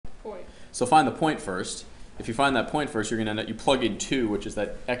So find the point first. If you find that point first, you're going to end up, you plug in 2, which is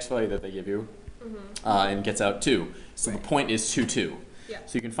that x value that they give you, and it gets out 2. So the point is 2, 2. Yeah.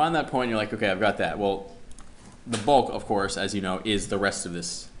 So you can find that point, and you're like, okay, I've got that. Well, the bulk, of course, as you know, is the rest of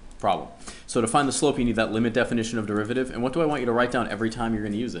this problem. So to find the slope, you need that limit definition of derivative. And what do I want you to write down every time you're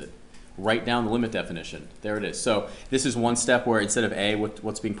going to use it? Write down the limit definition. There it is. So this is one step where instead of a,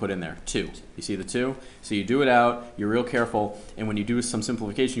 what's being put in there? 2. You see the 2? So you do it out, you're real careful, and when you do some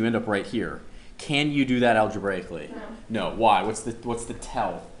simplification, you end up right here. Can you do that algebraically? No. No. Why? What's the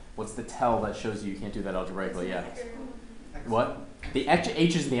tell? What's the tell that shows you can't do that algebraically? Yeah. What? The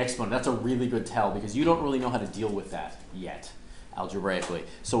h is in the exponent. That's a really good tell because you don't really know how to deal with that yet algebraically.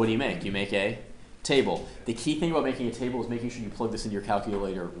 So what do? You make a table. The key thing about making a table is making sure you plug this into your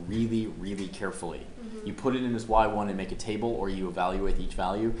calculator really, really carefully. You put it in as y1 and make a table, or you evaluate each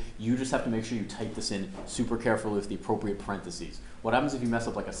value. You just have to make sure you type this in super carefully with the appropriate parentheses. What happens if you mess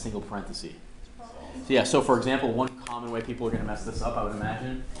up like a single parenthesis? So yeah, so for example, one common way people are going to mess this up, I would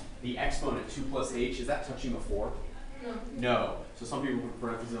imagine, the exponent 2 plus h, is that touching a 4? No. No. So some people put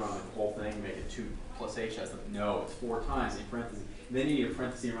parentheses on the whole thing, make it 2 plus h. No, it's 4 times a parenthesis. And then you need a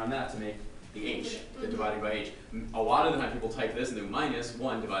parenthesis around that to make the h, the divided by h. A lot of the time people type this and do minus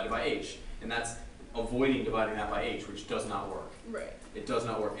 1 divided by h. And that's avoiding dividing that by h, which does not work. Right. It does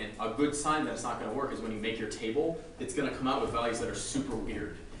not work. And a good sign that it's not going to work is when you make your table, it's going to come out with values that are super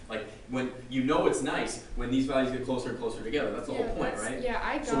weird. Like when you know it's nice when these values get closer and closer together. That's the whole point, right? Yeah,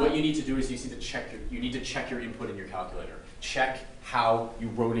 I got. So what you need to do is you need to check your input in your calculator. Check how you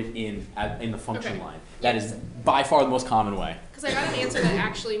wrote it in the function line. That is by far the most common way. Because I got an answer that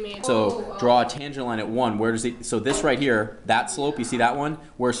actually made. So draw a tangent line at 1. Where does it? So this right here, that slope. You see that one?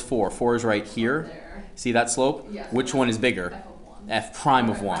 Where's 4? 4 is right here. See that slope? Yes. Which one is bigger? F prime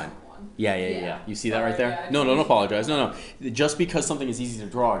of 1. Yeah. You see that right there? No, don't apologize. No. Just because something is easy to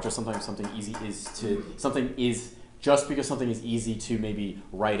draw, just because something is easy to maybe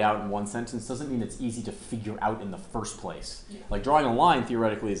write out in one sentence doesn't mean it's easy to figure out in the first place. Yeah. Like drawing a line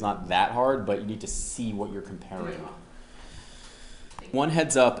theoretically is not that hard, but you need to see what you're comparing. One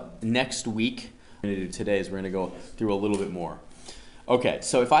heads up, next week, what we're going to do today is we're going to go through a little bit more. Okay,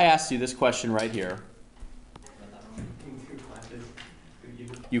 so if I asked you this question right here,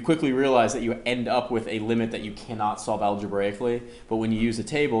 you quickly realize that you end up with a limit that you cannot solve algebraically. But when you use a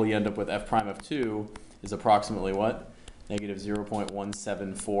table, you end up with f prime of 2 is approximately what? Negative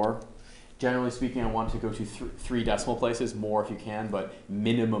 0.174. Generally speaking, I want to go to 3 decimal places, more if you can, but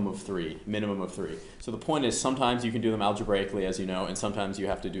minimum of 3. Minimum of 3. So the point is sometimes you can do them algebraically, as you know, and sometimes you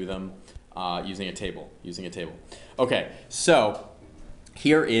have to do them using a table. Okay, so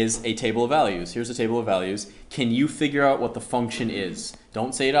here is a table of values. Here's a table of values. Can you figure out what the function is?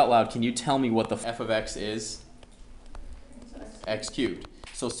 Don't say it out loud. Can you tell me what the f of x is? X cubed.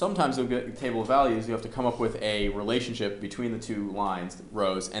 So sometimes you'll get a table of values. You have to come up with a relationship between the two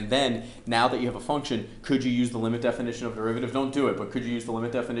rows. And then, now that you have a function, could you use the limit definition of derivative? Don't do it, but could you use the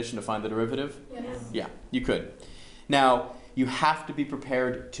limit definition to find the derivative? Yes. Yeah, you could. Now, you have to be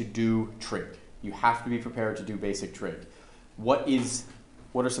prepared to do trig. You have to be prepared to do basic trig. What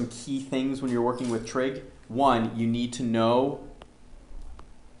are some key things when you're working with trig? One, you need to know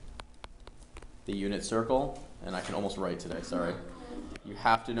the unit circle. And I can almost write today, sorry. You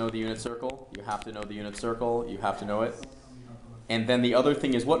have to know the unit circle. You have to know the unit circle. You have to know it. And then the other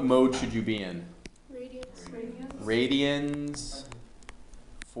thing is, what mode should you be in? Radians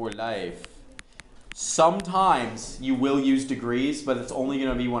for life. Sometimes you will use degrees, but it's only going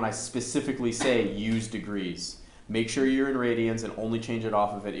to be when I specifically say use degrees. Make sure you're in radians and only change it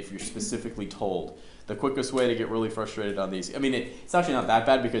off of it if you're specifically told. The quickest way to get really frustrated on these, I mean, it's actually not that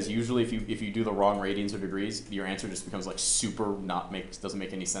bad because usually if you do the wrong radians or degrees, your answer just becomes like super doesn't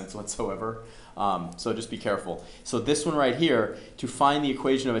make any sense whatsoever. So just be careful. So this one right here, to find the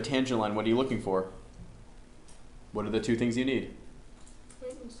equation of a tangent line, what are you looking for? What are the two things you need?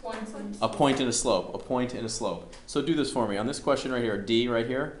 A point and a slope. A point and a slope. So do this for me. On this question right here, D right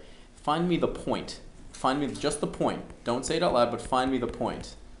here, find me the point. Find me just the point. Don't say it out loud, but find me the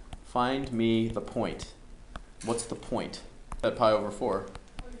point. Find me the point. What's the point? That pi over 4.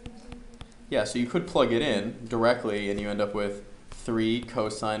 Yeah, so you could plug it in directly and you end up with 3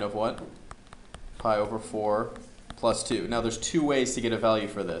 cosine of what? Pi over 4 plus 2. Now there's 2 ways to get a value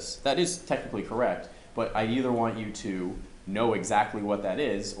for this. That is technically correct, but I either want you to know exactly what that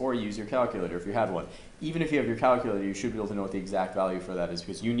is or use your calculator if you had one. Even if you have your calculator, you should be able to know what the exact value for that is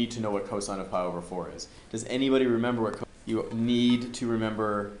because you need to know what cosine of pi over 4 is. Does anybody remember what you need to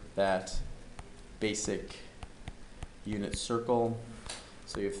remember that basic unit circle?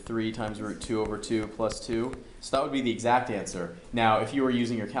 So you have 3 times root 2 over 2 plus 2. So that would be the exact answer. Now, if you were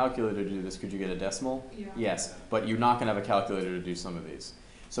using your calculator to do this, could you get a decimal? Yeah. Yes, but you're not going to have a calculator to do some of these.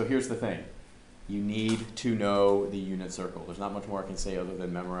 So here's the thing. You need to know the unit circle. There's not much more I can say other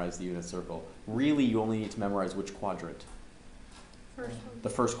than memorize the unit circle. Really, you only need to memorize which quadrant? First one. The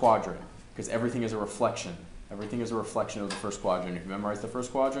first quadrant, because everything is a reflection. Everything is a reflection of the first quadrant. If you memorize the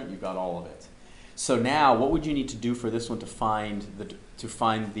first quadrant, you've got all of it. So now, what would you need to do for this one to find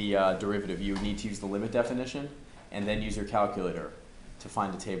the derivative? You would need to use the limit definition and then use your calculator to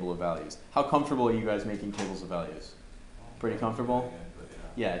find a table of values. How comfortable are you guys making tables of values? Pretty comfortable?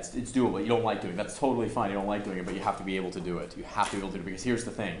 Yeah, it's doable. You don't like doing it. That's totally fine. You don't like doing it, but you have to be able to do it. You have to be able to do it because here's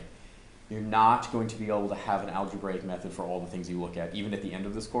the thing. You're not going to be able to have an algebraic method for all the things you look at. Even at the end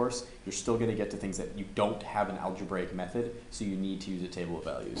of this course, you're still going to get to things that you don't have an algebraic method, so you need to use a table of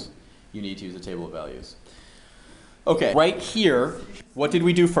values. You need to use a table of values. Okay, right here, what did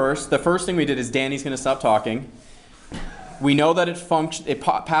we do first? The first thing we did is Danny's going to stop talking. We know that it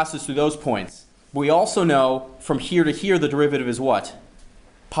passes through those points. We also know from here to here the derivative is what?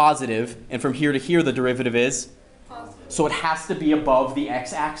 Positive, and from here to here the derivative is? Positive. So it has to be above the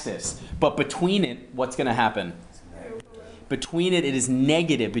x-axis. But between it, what's going to happen? Between it, it is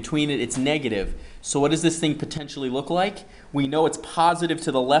negative. Between it, it's negative. So what does this thing potentially look like? We know it's positive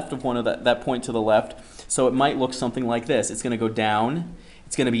to the left of one of that point to the left. So it might look something like this. It's going to go down.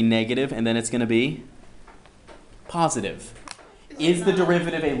 It's going to be negative, and then it's going to be positive. Is the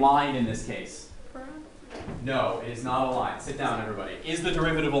derivative a line in this case? No, it is not a line. Sit down, everybody. Is the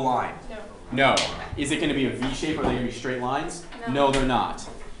derivative a line? No. No. Is it going to be a V shape? Are they going to be straight lines? No. No, they're not.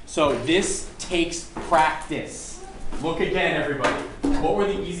 So this takes practice. Look again, everybody. What were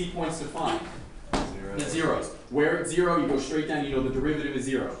the easy points to find? The zeros. Where it's 0, you go straight down, you know the derivative is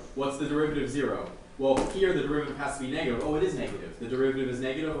 0. What's the derivative of 0? Well, here the derivative has to be negative. Oh, it is negative. The derivative is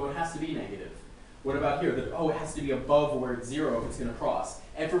negative. Oh, it has to be negative. What about here? Oh, it has to be above where it's 0 if it's going to cross.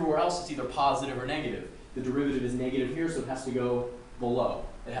 Everywhere else it's either positive or negative. The derivative is negative here, so it has to go below.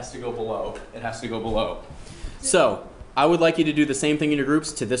 It has to go below. It has to go below. So, I would like you to do the same thing in your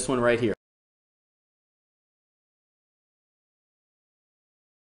groups to this one right here.